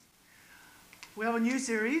We have a new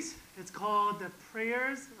series. It's called The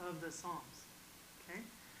Prayers of the Psalms. Okay?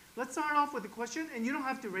 Let's start off with a question, and you don't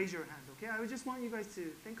have to raise your hand, okay? I just want you guys to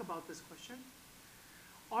think about this question.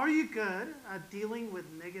 Are you good at dealing with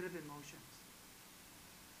negative emotions?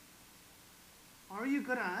 Are you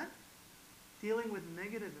good at dealing with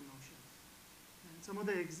negative emotions? And some of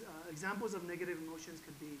the examples of negative emotions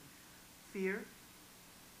could be fear,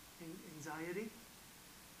 anxiety.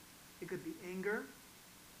 It could be anger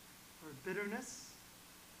or bitterness.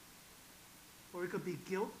 Or it could be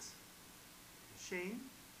guilt, shame,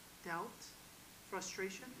 doubt,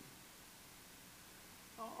 frustration.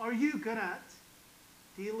 Are you good at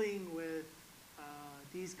dealing with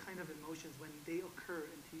these kind of emotions when they occur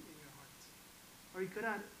in your heart? Are you good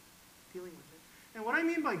at dealing with it? And what I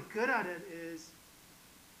mean by good at it is,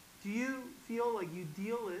 do you feel like you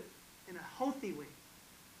deal it in a healthy way?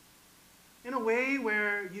 In a way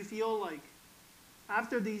where you feel like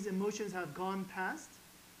after these emotions have gone past,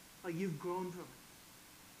 like you've grown from it?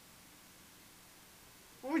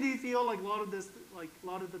 Or do you feel like a lot of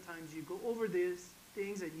the times you go over these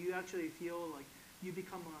things and you actually feel like you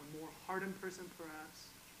become a more hardened person perhaps,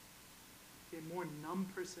 a more numb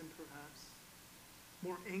person perhaps,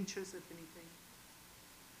 more anxious if anything?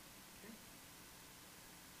 Okay?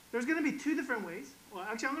 There's going to be two different ways. Well,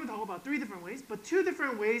 actually I'm going to talk about three different ways, but two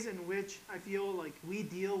different ways in which I feel like we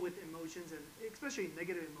deal with emotions, and especially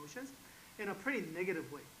negative emotions, in a pretty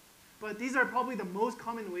negative way. But these are probably the most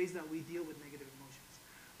common ways that we deal with negative emotions.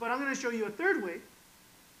 But I'm going to show you a third way,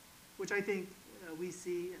 which I think we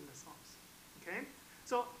see in the Psalms. Okay?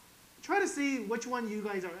 So try to see which one you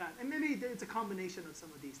guys are at. And maybe it's a combination of some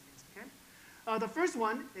of these things. Okay? The first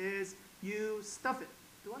one is you stuff it.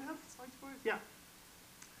 Do I have slides for it? Yeah.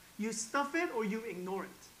 You stuff it or you ignore it.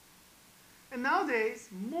 And nowadays,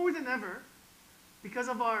 more than ever, because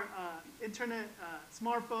of our internet,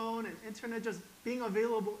 smartphone, and internet just being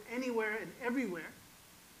available anywhere and everywhere,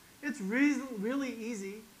 it's really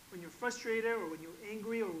easy when you're frustrated or when you're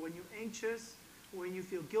angry or when you're anxious or when you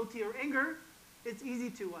feel guilty or anger, it's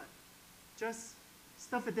easy to what? Just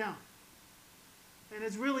stuff it down. And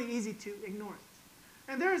it's really easy to ignore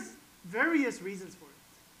it. And there's various reasons for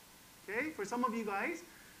it. Okay? For some of you guys,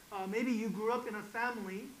 maybe you grew up in a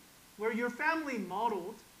family where your family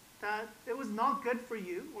modeled that it was not good for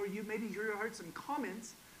you, or maybe you heard some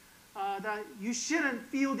comments that you shouldn't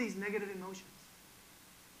feel these negative emotions.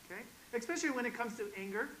 Okay? Especially when it comes to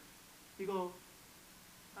anger. You go,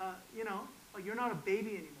 like you're not a baby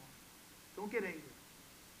anymore. Don't get angry.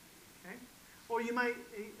 Okay? Or you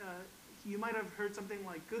might have heard something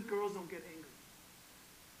like, good girls don't get angry.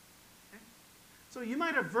 Okay? So you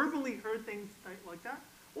might have verbally heard things like that.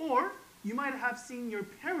 Or you might have seen your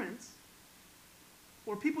parents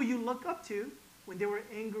or people you look up to when they were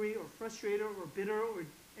angry or frustrated or bitter or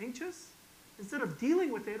anxious, instead of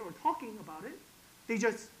dealing with it or talking about it, they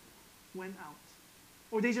just went out.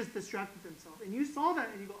 Or they just distracted themselves. And you saw that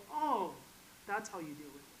and you go, oh, that's how you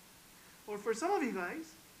deal with it. Or for some of you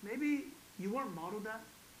guys, maybe you weren't modeled that,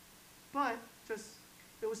 but just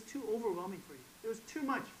it was too overwhelming for you. It was too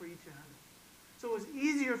much for you to handle. So it was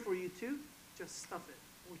easier for you to just stuff it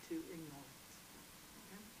or to ignore it.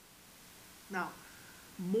 Okay? Now,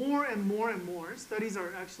 more and more studies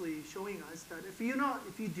are actually showing us that if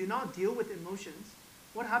you do not deal with emotions,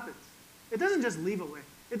 what happens? It doesn't just leave away.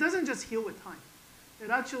 It doesn't just heal with time. It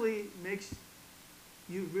actually makes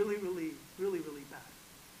you really bad.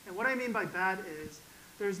 And what I mean by bad is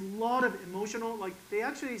there's a lot of emotional, like they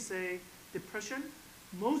actually say depression,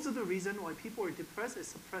 most of the reason why people are depressed is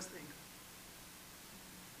suppressed anger.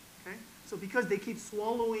 Okay? So because they keep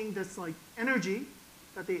swallowing this like energy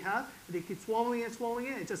that they have, and they keep swallowing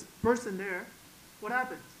it just bursts in there, what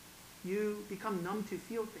happens? You become numb to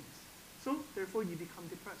feel things. So therefore you become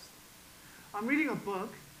depressed. I'm reading a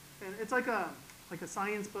book, and it's like a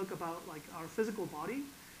science book about like our physical body,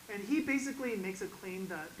 and he basically makes a claim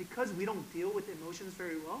that because we don't deal with emotions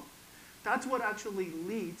very well, that's what actually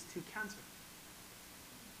leads to cancer.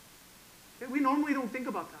 Okay? We normally don't think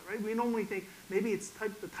about that, right? We normally think maybe it's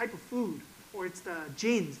the type of food, or it's the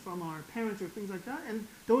genes from our parents or things like that, and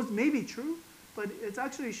those may be true, but it's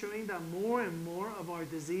actually showing that more and more of our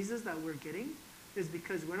diseases that we're getting is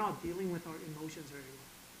because we're not dealing with our emotions very well.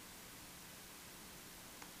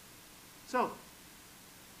 So,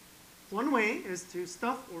 one way is to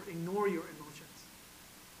stuff or ignore your emotions.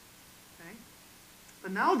 Okay?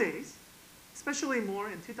 But nowadays, especially more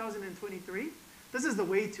in 2023, this is the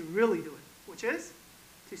way to really do it, which is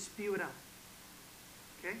to spew it out.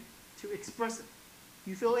 Okay? To express it.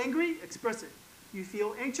 You feel angry? Express it. You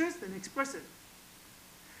feel anxious? Then express it.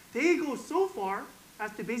 They go so far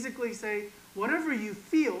as to basically say, whatever you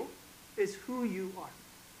feel is who who you are.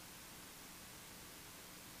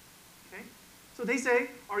 Okay? So they say,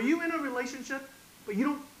 are you in a relationship but you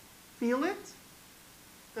don't feel it?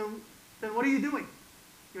 Then what are you doing?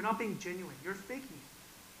 You're not being genuine. You're faking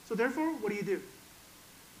it. So therefore, what do?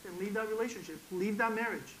 Then leave that relationship. Leave that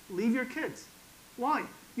marriage. Leave your kids. Why?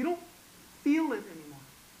 You don't feel it anymore.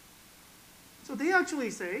 So they actually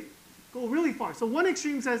say, go really far. So one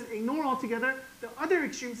extreme says ignore altogether. The other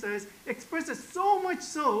extreme says express it so much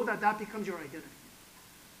so that that becomes your identity.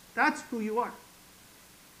 That's who you are.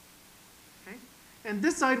 Okay? And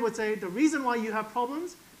this side would say the reason why you have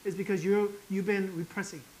problems is because you've been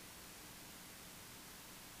repressing.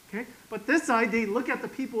 Okay? But this side, they look at the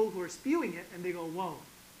people who are spewing it and they go, whoa,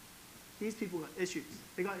 these people got issues.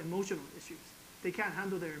 They got emotional issues. They can't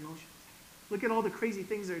handle their emotions. Look at all the crazy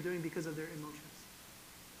things they're doing because of their emotions.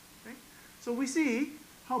 Okay? So we see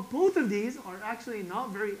how both of these are actually not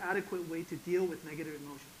very adequate way to deal with negative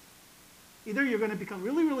emotions. Either you're going to become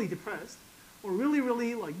really, really depressed, or really,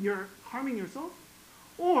 really like you're harming yourself,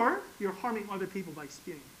 or you're harming other people by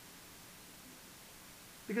spewing.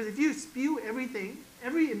 Because if you spew everything,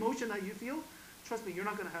 every emotion that you feel, trust me, you're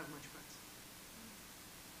not going to have much friends.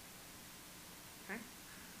 Okay?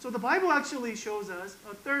 So the Bible actually shows us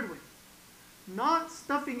a third way. Not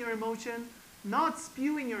stuffing your emotion, not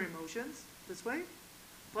spewing your emotions this way,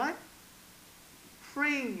 but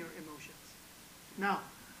praying your emotions. Now,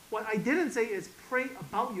 what I didn't say is pray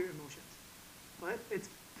about your emotions, but it's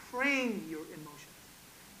praying your emotions.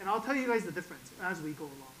 And I'll tell you guys the difference as we go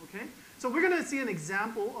along, okay? So we're going to see an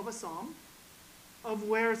example of a psalm of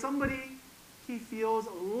where somebody, he feels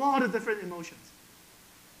a lot of different emotions,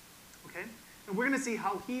 okay? And we're going to see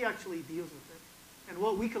how he actually deals with it and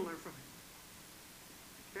what we can learn from it.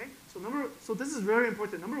 Okay? So this is very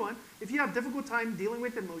important. Number one, if you have difficult time dealing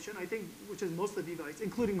with emotion, I think, which is most of you guys,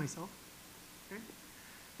 including myself. Okay?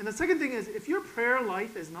 And the second thing is, if your prayer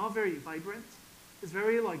life is not very vibrant, it's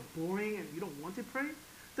very like boring and you don't want to pray,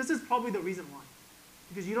 this is probably the reason why.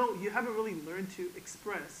 Because you haven't really learned to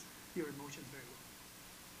express your emotions very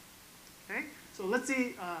well. Okay? So let's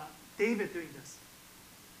see David doing this.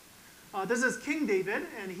 This is King David,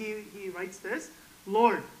 and he writes this,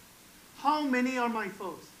 Lord, how many are my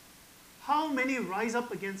foes? How many rise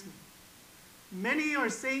up against me? Many are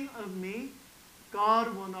saying of me,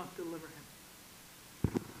 God will not deliver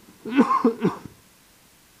him.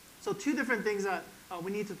 So two different things that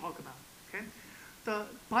we need to talk about. Okay? The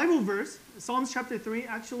Bible verse, Psalms chapter 3,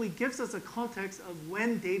 actually gives us a context of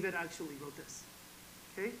when David actually wrote this.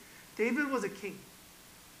 Okay? David was a king.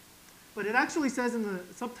 But it actually says in the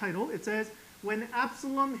subtitle, it says, when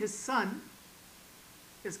Absalom, his son,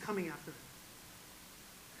 is coming after him.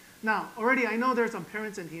 Now, already I know there's some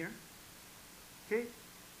parents in here. Okay?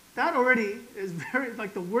 That already is very,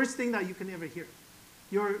 like the worst thing that you can ever hear.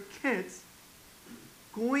 Your kids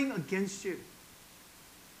going against you.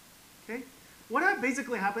 Okay? What had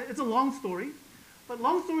basically happened, it's a long story, but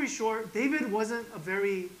long story short, David wasn't a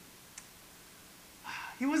very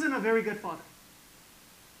good father.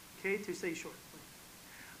 Okay, to say short.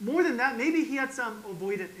 More than that, maybe he had some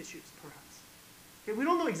avoidant issues, perhaps. Okay, we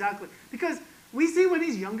don't know exactly. Because we see when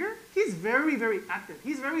he's younger, he's very, very active.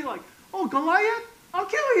 He's very like, oh, Goliath, I'll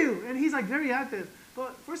kill you. And he's like very active.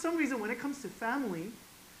 But for some reason, when it comes to family,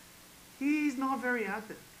 he's not very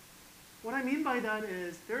active. What I mean by that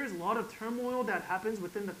is there is a lot of turmoil that happens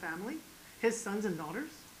within the family, his sons and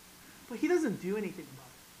daughters, but he doesn't do anything about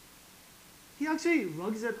it. He actually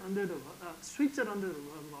sweeps it under the rug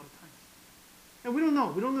a lot of times. And we don't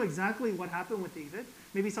know. We don't know exactly what happened with David.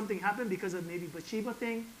 Maybe something happened because of maybe Bathsheba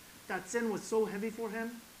thing. That sin was so heavy for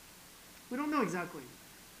him. We don't know exactly.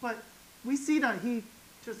 But we see that he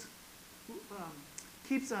just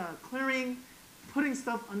keeps clearing, putting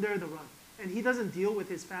stuff under the rug. And he doesn't deal with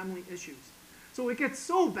his family issues. So it gets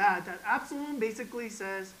so bad that Absalom basically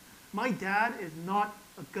says, my dad is not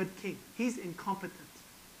a good king. He's incompetent.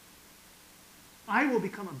 I will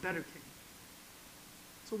become a better king.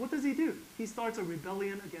 So what does he do? He starts a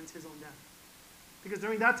rebellion against his own dad. Because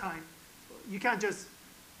during that time, you can't just,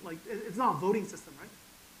 like, it's not a voting system, right?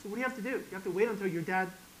 So what do you have to do? You have to wait until your dad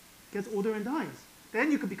gets older and dies.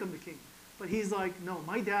 Then you can become the king. But he's like, no,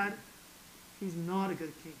 my dad, he's not a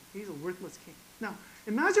good king. He's a worthless king. Now,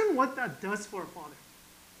 imagine what that does for a father.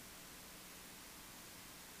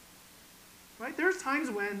 Right? There's times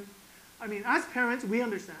when, I mean, as parents, we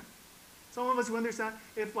understand. Some of us will understand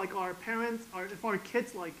if like our parents, or if our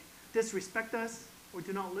kids like disrespect us or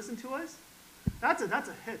do not listen to us, that's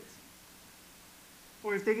a hit.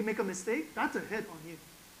 Or if they make a mistake, that's a hit on you.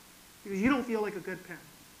 Because you don't feel like a good parent.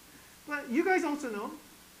 But you guys also know,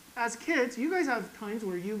 as kids, you guys have times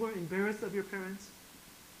where you were embarrassed of your parents.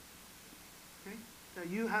 that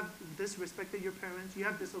you have disrespected your parents, you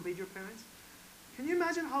have disobeyed your parents. Can you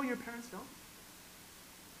imagine how your parents felt?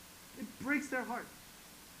 It breaks their heart.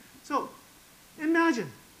 So,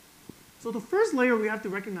 imagine. So the first layer we have to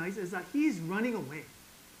recognize is that he's running away.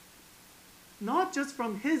 Not just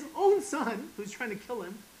from his own son, who's trying to kill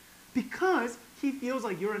him, because he feels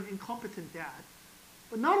like you're an incompetent dad.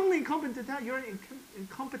 But not only incompetent dad, you're an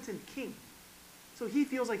incompetent king. So he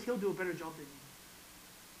feels like he'll do a better job than you.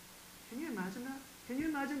 Can you imagine that? Can you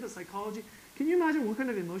imagine the psychology? Can you imagine what kind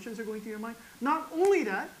of emotions are going through your mind? Not only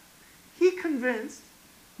that, he convinced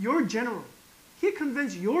your general, he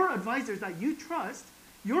convinced your advisors that you trust,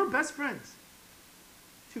 your best friends,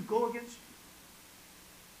 to go against you.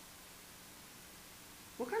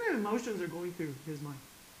 What kind of emotions are going through his mind?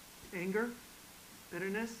 Anger,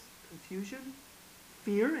 bitterness, confusion,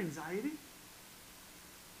 fear, anxiety?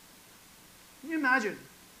 Can you imagine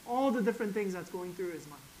all the different things that's going through his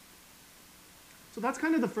mind? So that's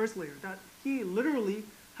kind of the first layer, that he literally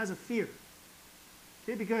has a fear.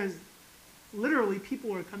 Okay, because literally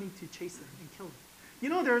people are coming to chase him and kill him. You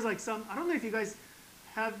know, there's like some, I don't know if you guys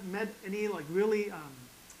have met any like really,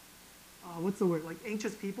 what's the word, like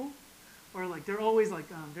anxious people? Or like they're always like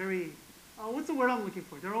very, what's the word I'm looking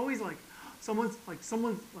for? They're always like, someone's like,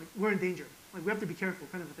 we're in danger. Like we have to be careful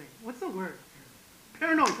kind of a thing. What's the word?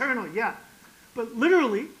 Paranoid, yeah. But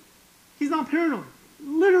literally, he's not paranoid.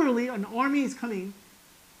 Literally, an army is coming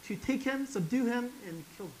to take him, subdue him, and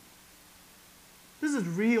kill him. This is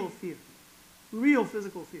real fear. Real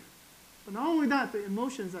physical fear. But not only that, the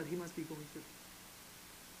emotions that he must be going through.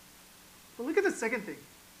 But look at the second thing.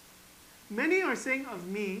 Many are saying of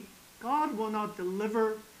me, God will not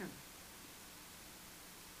deliver him.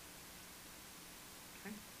 Okay?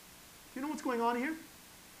 Do you know what's going on here?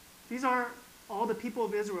 These are all the people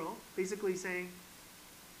of Israel basically saying,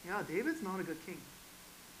 yeah, David's not a good king.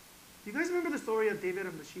 Do you guys remember the story of David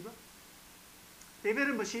and Bathsheba? David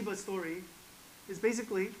and Bathsheba's story is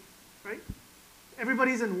basically, right?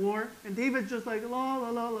 Everybody's in war, and David's just like, la, la,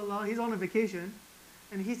 la, la, la. He's on a vacation,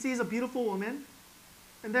 and he sees a beautiful woman,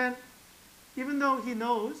 and then, even though he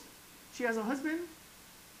knows she has a husband,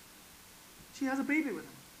 she has a baby with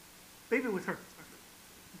him. Baby with her.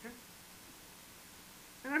 Okay?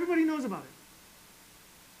 And everybody knows about it.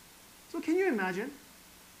 So can you imagine?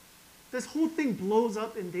 This whole thing blows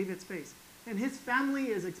up in David's face, and his family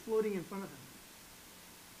is exploding in front of him.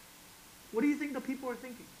 What do you think the people are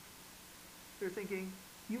thinking? They're thinking,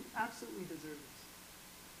 you absolutely deserve this.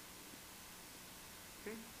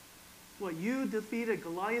 Okay? What, you defeated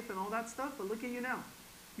Goliath and all that stuff, but look at you now.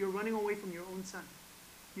 You're running away from your own son.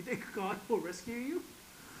 You think God will rescue you?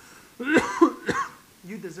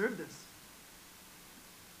 You deserve this.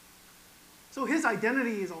 So his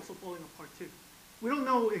identity is also falling apart too. We don't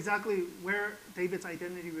know exactly where David's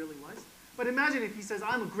identity really was. But imagine if he says,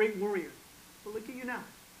 I'm a great warrior. But look at you now.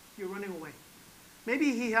 You're running away.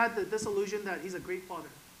 Maybe he had the disillusion that he's a great father.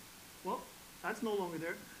 Well, that's no longer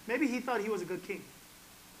there. Maybe he thought he was a good king.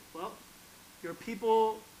 Well, your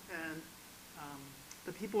people and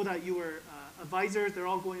the people that you were advisors, they're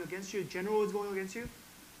all going against you. General is going against you.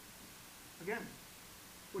 Again,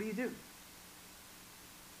 what do you do?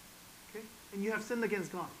 Okay? And you have sinned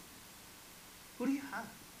against God. Who do you have?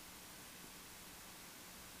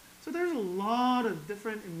 So there's a lot of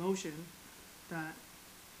different emotion that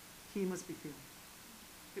he must be feeling,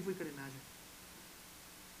 if we could imagine.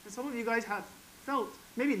 And some of you guys have felt,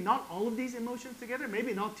 maybe not all of these emotions together,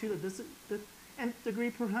 maybe not to the nth degree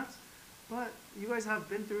perhaps, but you guys have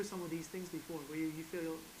been through some of these things before, where you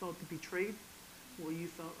felt betrayed, where you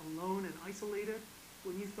felt alone and isolated,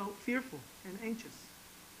 when you felt fearful and anxious.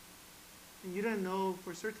 And you didn't know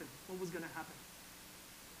for certain what was going to happen.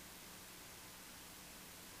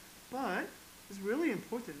 But it's really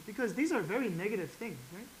important because these are very negative things,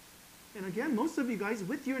 right? And again, most of you guys,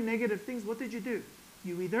 with your negative things, what did you do?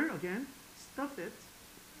 You either, again, stuff it,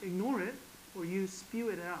 ignore it, or you spew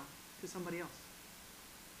it out to somebody else.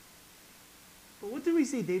 But what do we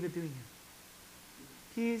see David doing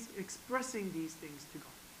here? He's expressing these things to God.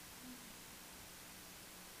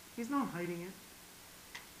 He's not hiding it.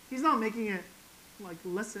 He's not making it like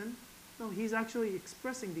lessen. No, he's actually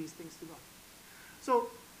expressing these things to God. So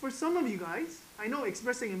for some of you guys, I know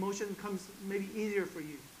expressing emotion comes maybe easier for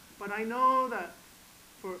you. But I know that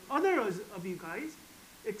for others of you guys,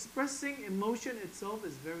 expressing emotion itself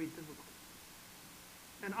is very difficult.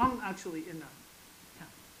 And I'm actually in that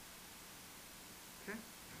camp. Okay?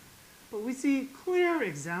 But we see clear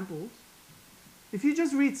examples. If you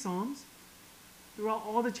just read Psalms, throughout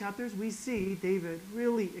all the chapters, we see David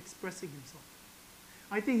really expressing himself.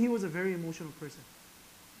 I think he was a very emotional person.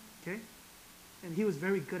 Okay? And he was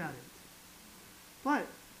very good at it. But,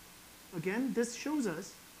 again, this shows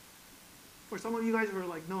us, for some of you guys who are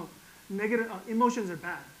like, no, negative emotions are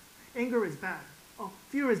bad. Anger is bad. Oh,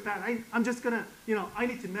 fear is bad. I'm just going to, I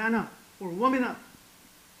need to man up or woman up.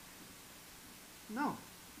 No.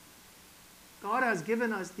 God has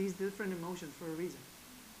given us these different emotions for a reason.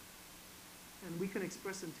 And we can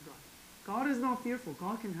express them to God. God is not fearful.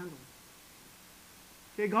 God can handle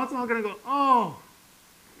it. Okay, God's not going to go, oh,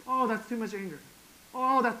 that's too much anger.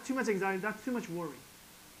 Oh, that's too much anxiety. That's too much worry.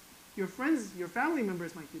 Your friends, your family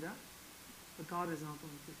members might do that, but God is not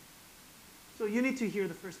going to. So you need to hear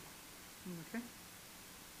the first part. Okay?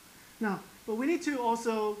 Now, but we need to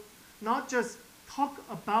also not just talk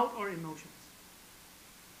about our emotions.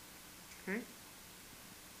 Okay?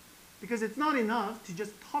 Because it's not enough to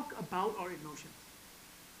just talk about our emotions.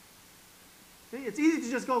 Okay? It's easy to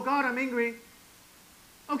just go, God, I'm angry.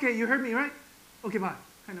 Okay, you heard me, right? Okay, bye,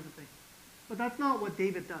 kind of a thing. But that's not what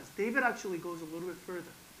David does. David actually goes a little bit further.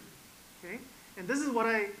 Okay? And this is what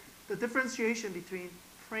the differentiation between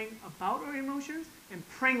praying about our emotions and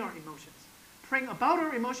praying our emotions. Praying about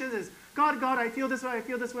our emotions is, God, I feel this way, I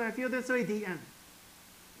feel this way, I feel this way, the end.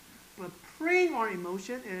 But praying our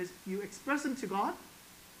emotion is you express them to God,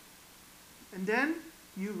 and then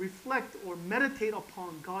you reflect or meditate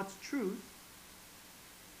upon God's truth,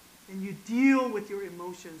 and you deal with your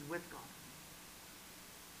emotions with God.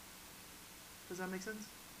 Does that make sense?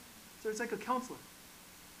 So it's like a counselor.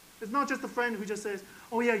 It's not just a friend who just says,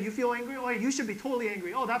 oh yeah, you feel angry? Oh yeah, you should be totally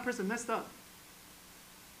angry. Oh, that person messed up.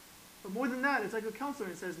 But more than that, it's like a counselor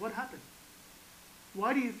and says, what happened?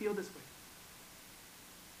 Why do you feel this way?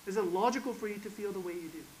 Is it logical for you to feel the way you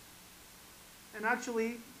do? And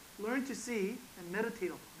actually learn to see and meditate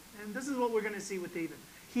upon it. And this is what we're going to see with David.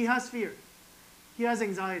 He has fear. He has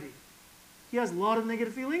anxiety. He has a lot of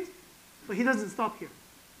negative feelings, but he doesn't stop here.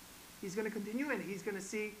 He's going to continue and he's going to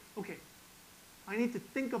see, okay, I need to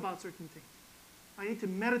think about certain things. I need to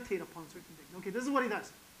meditate upon certain things. Okay, this is what he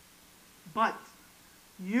does. But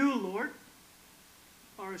you, Lord,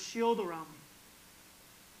 are a shield around me.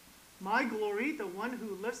 My glory, the one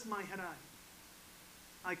who lifts my head high.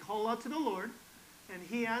 I call out to the Lord, and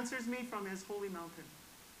he answers me from his holy mountain.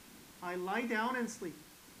 I lie down and sleep.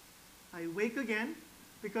 I wake again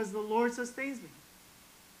because the Lord sustains me.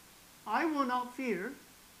 I will not fear,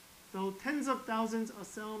 though tens of thousands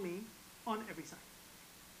assail me on every side.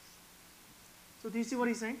 So do you see what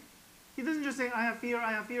he's saying? He doesn't just say, I have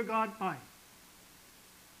fear, God, bye.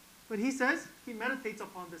 But he says, he meditates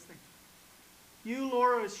upon this thing. You,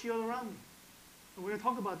 Lord, are a shield around me. And we're going to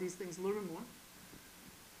talk about these things a little bit more.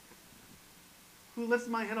 Who lifts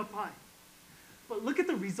my head up high. But look at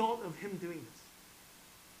the result of him doing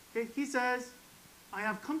this. Okay, he says, I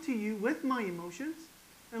have come to you with my emotions,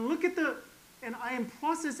 and and I am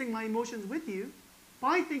processing my emotions with you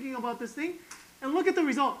by thinking about this thing, and look at the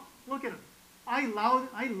result. Look at him. I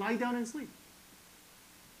lie down and sleep.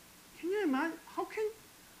 Can you imagine?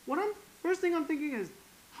 First thing I'm thinking is,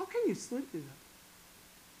 how can you sleep through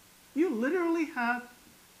that? You literally have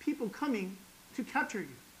people coming to capture you.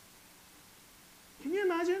 Can you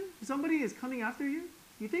imagine if somebody is coming after you?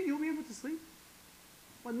 You think you'll be able to sleep?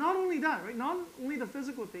 But not only that, right? Not only the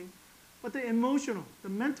physical thing, but the emotional, the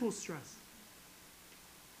mental stress.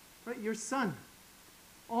 Right? Your son,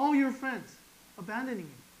 all your friends abandoning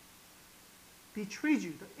you, betrayed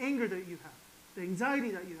you, the anger that you have, the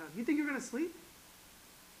anxiety that you have. You think you're going to sleep?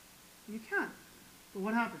 You can't. But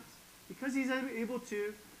what happens? Because he's able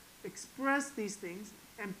to express these things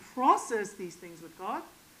and process these things with God,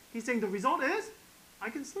 he's saying the result is, I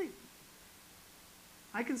can sleep.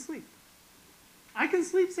 I can sleep. I can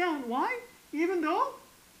sleep sound. Why? Even though,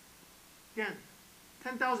 again,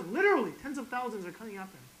 10,000, literally tens of thousands are coming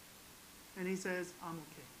after him. And he says, I'm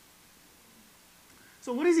okay.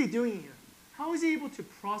 So what is he doing here? How is he able to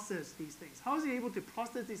process these things? How is he able to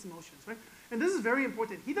process these emotions, right? And this is very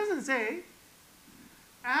important. He doesn't say,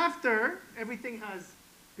 after everything has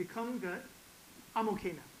become good, I'm okay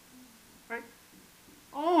now, right?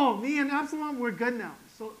 Oh, me and Absalom, we're good now,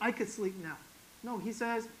 so I could sleep now. No, he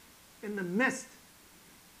says, in the midst,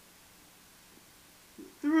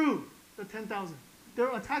 through the 10,000,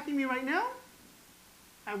 they're attacking me right now,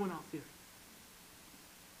 I will not fear.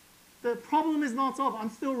 The problem is not solved. I'm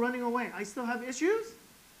still running away. I still have issues.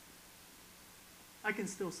 I can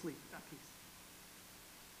still sleep at peace.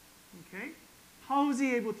 Okay? How is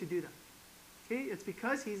he able to do that? Okay, it's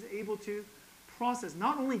because he's able to process,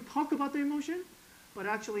 not only talk about the emotion, but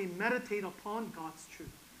actually meditate upon God's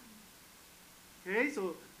truth. Okay,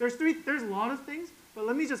 so there's a lot of things, but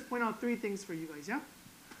let me just point out 3 things for you guys, yeah?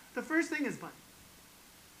 The first thing is but.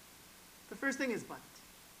 The first thing is but.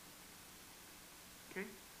 Okay?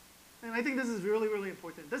 And I think this is really, really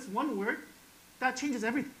important. This one word, that changes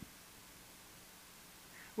everything.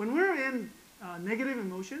 When we're in negative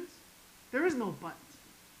emotions, there is no but,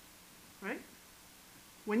 right?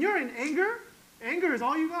 When you're in anger, anger is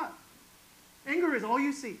all you got. Anger is all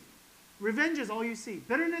you see. Revenge is all you see.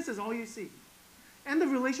 Bitterness is all you see. End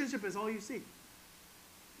of relationship is all you see.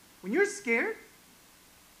 When you're scared,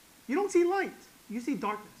 you don't see light. You see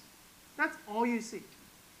darkness. That's all you see.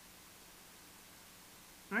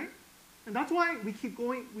 Right? And that's why we keep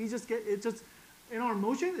going. We just get, it just, in our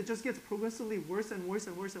emotions, it just gets progressively worse and worse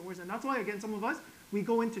and worse and worse. And that's why, again, some of us, we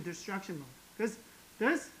go into distraction mode.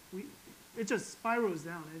 Because it just spirals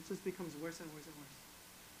down. And it just becomes worse and worse and worse.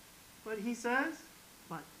 But he says,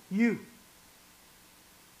 but you.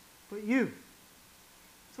 But you.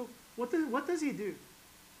 So what does he do?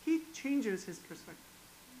 He changes his perspective.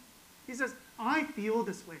 He says, I feel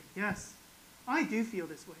this way. Yes, I do feel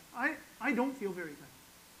this way. I don't feel very good.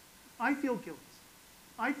 I feel guilt.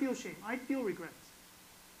 I feel shame. I feel regret.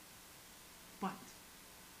 But,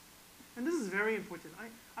 and this is very important.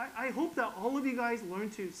 I hope that all of you guys learn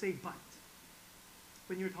to say but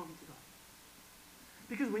when you're talking to God.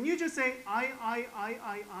 Because when you just say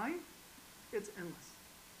I, it's endless.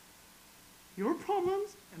 Your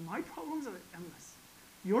problems and my problems are endless.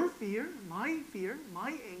 Your fear, my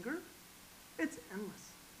anger, it's endless.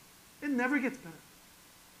 It never gets better.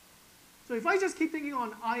 So if I just keep thinking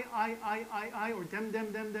on I, or them,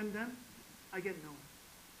 I get nowhere.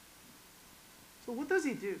 So what does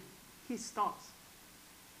he do? He stops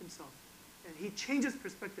himself. And he changes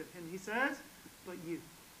perspective. And he says, but you.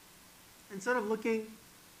 Instead of looking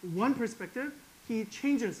one perspective, he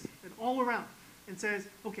changes it all around and says,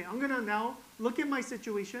 okay, I'm going to now look at my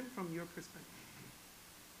situation from your perspective.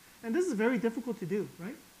 And this is very difficult to do,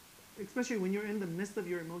 right? Especially when you're in the midst of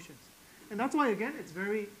your emotions. And that's why, again, it's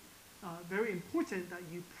very, very important that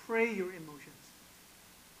you pray your emotions.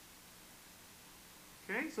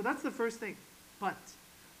 Okay? So that's the first thing. But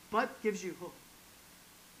gives you hope.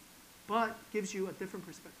 But gives you a different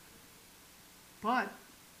perspective. But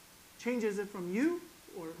changes it from you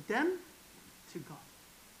or them to God.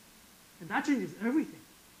 And that changes everything.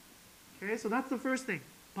 Okay? So that's the first thing.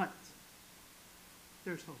 But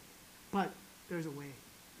there's hope. But there's a way.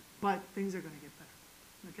 But things are going to get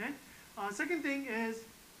better. Okay? Second thing is,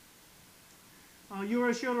 you are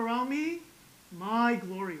a shield around me, my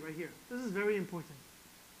glory, right here. This is very important.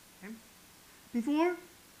 Okay? Before,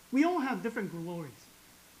 we all have different glories.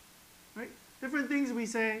 Right? Different things we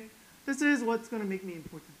say, this is what's going to make me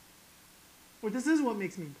important. Or this is what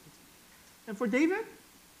makes me important. And for David,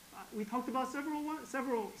 we talked about several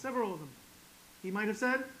of them. He might have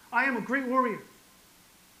said, I am a great warrior.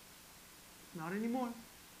 Not anymore.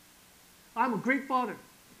 I'm a great father.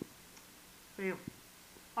 Failed.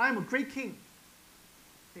 I am a great king.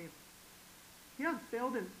 Failed. Yeah,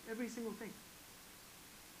 failed in every single thing.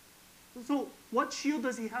 So what shield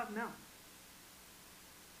does he have now?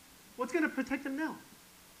 What's going to protect him now?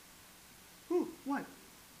 Who? What?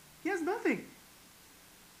 He has nothing.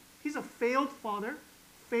 He's a failed father,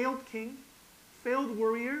 failed king, failed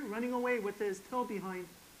warrior, running away with his tail behind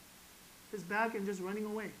his back and just running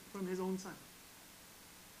away from his own son.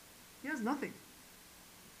 He has nothing.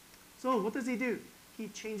 So what does he do? He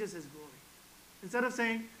changes his glory. Instead of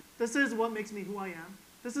saying, this is what makes me who I am,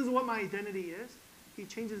 this is what my identity is, he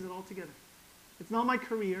changes it all together. It's not my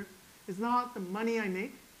career. It's not the money I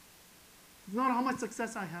make. It's not how much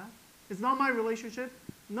success I have. It's not my relationship.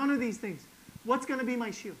 None of these things. What's going to be my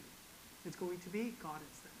shield? It's going to be God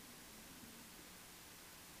instead.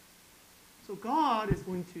 So God is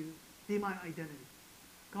going to be my identity.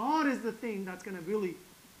 God is the thing that's going to really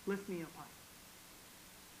lift me up high.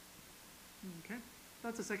 Okay?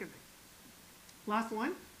 That's the second thing. Last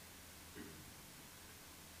one.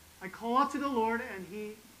 I call out to the Lord and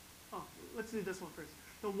he, let's do this one first.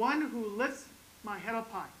 The one who lifts my head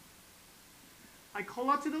up high. I call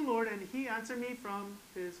out to the Lord and he answered me from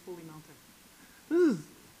his holy mountain.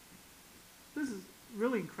 This is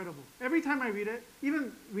really incredible. Every time I read it,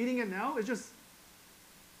 even reading it now, it's just,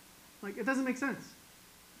 like, it doesn't make sense.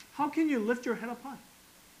 How can you lift your head up high?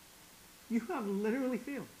 You have literally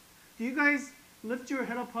failed. Do you guys lift your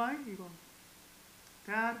head up high? You go,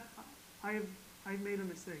 Dad, I've made a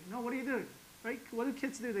mistake. No, what are you doing? Right? What do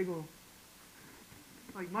kids do? They go,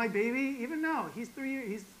 like my baby, even now, he's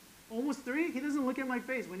almost 3, he doesn't look at my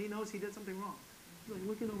face when he knows he did something wrong. He's like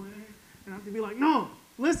looking away, and I have to be like, no,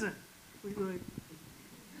 listen. We'd be like,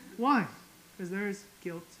 why? Because there's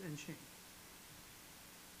guilt and shame.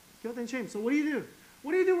 Guilt and shame. So what do you do?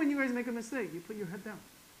 What do you do when you guys make a mistake? You put your head down.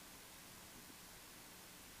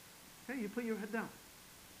 Okay, you put your head down.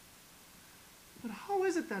 But how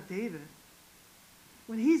is it that David,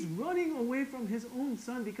 when he's running away from his own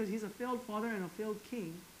son because he's a failed father and a failed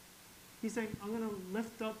king, he's saying, I'm going to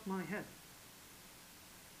lift up my head?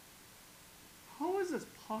 How is this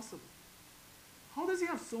possible? How does he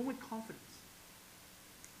have so much confidence?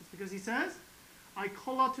 It's because he says, I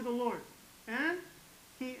call out to the Lord, and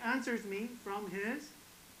he answers me from his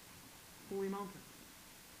holy mountain.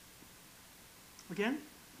 Again,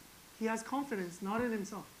 he has confidence not in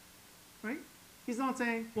himself, right? He's not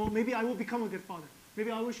saying, well, maybe I will become a good father.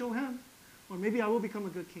 Maybe I will show him, or maybe I will become a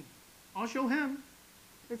good king. I'll show him.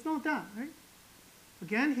 It's not that, right?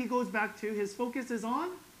 Again, he goes back to his focus is on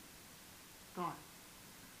God.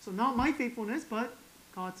 So not my faithfulness, but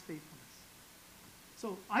God's faithfulness.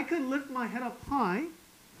 So I could lift my head up high,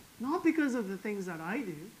 not because of the things that I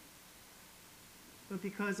do, but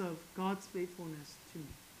because of God's faithfulness to me.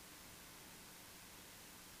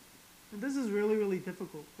 And this is really, really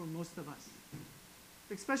difficult for most of us.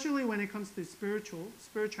 Especially when it comes to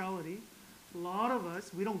spirituality. A lot of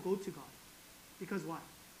us, we don't go to God. Because why?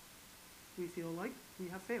 We feel like we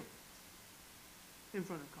have failed in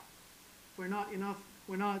front of God.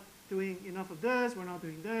 We're not doing enough of this, we're not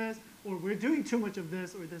doing this, or we're doing too much of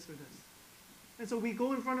this or this or this. And so we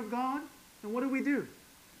go in front of God, and what do?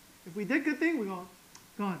 If we did good thing, we go,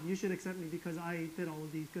 God, you should accept me because I did all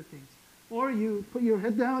of these good things. Or you put your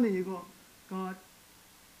head down and you go, God,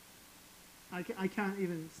 I can't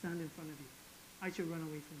even stand in front of you. I should run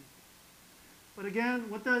away from you. But again,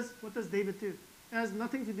 what does David do? It has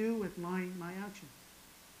nothing to do with my actions.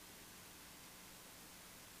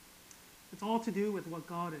 It's all to do with what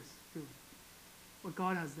God is doing, what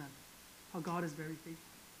God has done, how God is very faithful.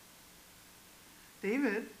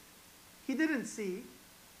 David, he didn't see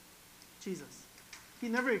Jesus. He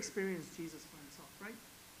never experienced Jesus for himself, right?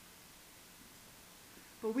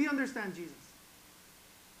 But we understand Jesus.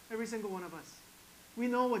 Every single one of us. We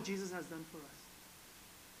know what Jesus has done for us.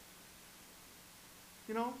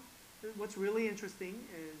 You know, what's really interesting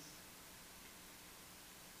is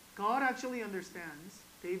God actually understands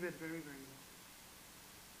David very, very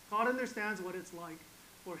well. God understands what it's like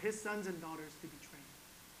for his sons and daughters to betray him.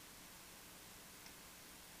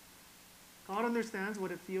 God understands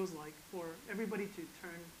what it feels like for everybody to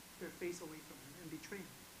turn their face away from him and betray him.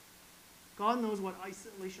 God knows what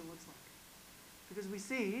isolation looks like. Because we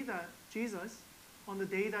see that Jesus, on the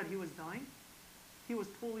day that he was dying, he was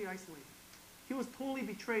totally isolated. He was totally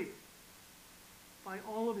betrayed by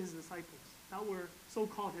all of his disciples that were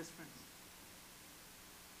so-called his friends.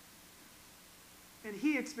 And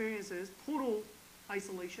he experiences total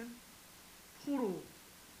isolation, total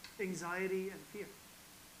anxiety and fear.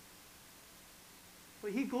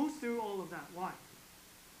 But he goes through all of that. Why?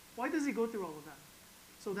 Why does he go through all of that?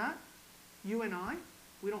 So that you and I,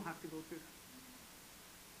 we don't have to go through that.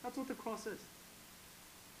 That's what the cross is.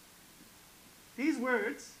 These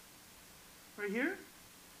words, right here,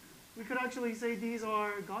 we could actually say these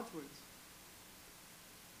are God's words.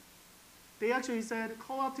 They actually said,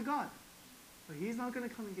 call out to God. But he's not going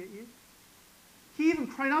to come and get you. He even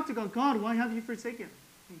cried out to God, God, why have you forsaken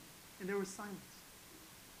me? And there was silence.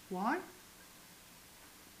 Why?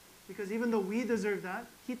 Because even though we deserve that,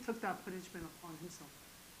 he took that punishment upon himself.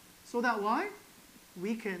 So that why?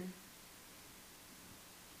 We can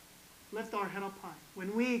lift our head up high.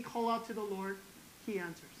 When we call out to the Lord, he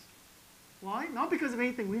answers. Why? Not because of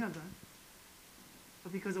anything we have done,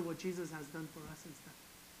 but because of what Jesus has done for us instead.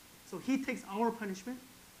 So he takes our punishment,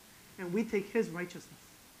 and we take his righteousness.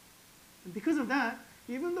 And because of that,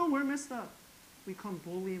 even though we're messed up, we come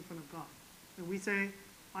boldly in front of God. And we say,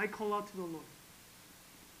 I call out to the Lord.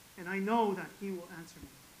 And I know that he will answer me.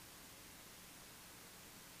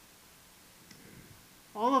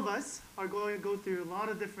 All of us are going to go through a lot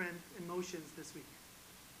of different emotions this week.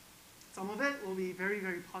 Some of it will be very,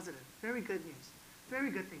 very positive, very good news,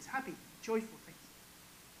 very good things, happy, joyful things.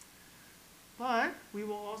 But we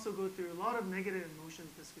will also go through a lot of negative emotions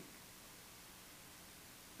this week.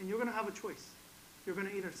 And you're going to have a choice. You're going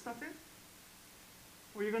to either stuff it,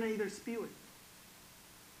 or you're going to either spew it.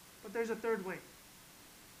 But there's a third way.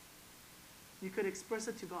 You could express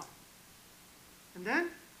it to God. And then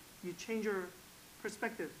you change your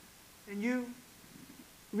perspective. And you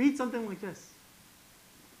read something like this.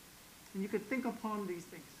 And you could think upon these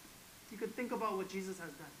things. You could think about what Jesus has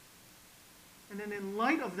done. And then in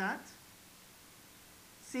light of that,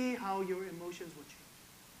 see how your emotions will change.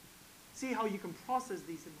 See how you can process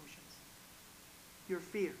these emotions. Your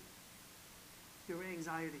fear, your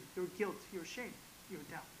anxiety, your guilt, your shame, your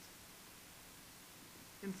doubt.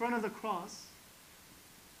 In front of the cross,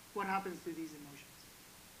 what happens to these emotions?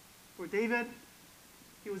 For David,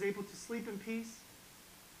 he was able to sleep in peace.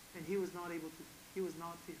 And he was not able to. He was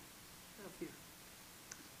not fear.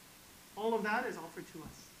 All of that is offered to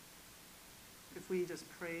us if we just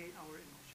pray our emotions.